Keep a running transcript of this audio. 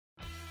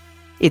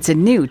It's a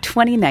new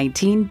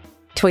 2019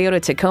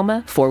 Toyota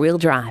Tacoma four-wheel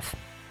drive.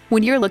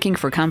 When you're looking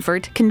for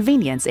comfort,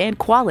 convenience, and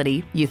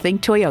quality, you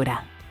think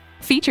Toyota.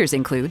 Features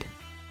include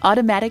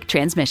automatic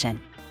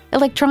transmission,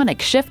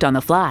 electronic shift on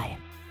the fly,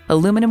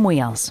 aluminum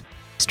wheels,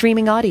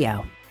 streaming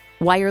audio,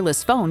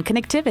 wireless phone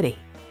connectivity,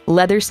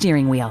 leather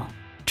steering wheel,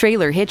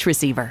 trailer hitch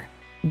receiver,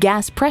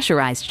 gas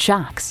pressurized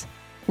shocks,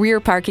 rear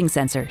parking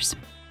sensors,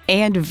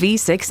 and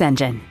V6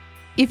 engine.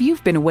 If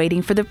you've been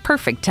waiting for the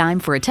perfect time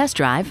for a test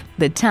drive,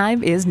 the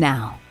time is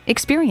now.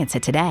 Experience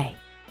it today.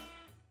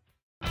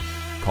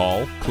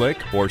 Call, click,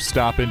 or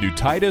stop into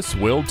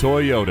Titus-Will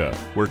Toyota.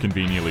 We're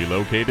conveniently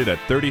located at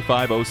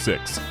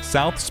 3506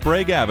 South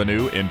Sprague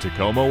Avenue in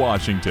Tacoma,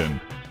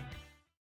 Washington.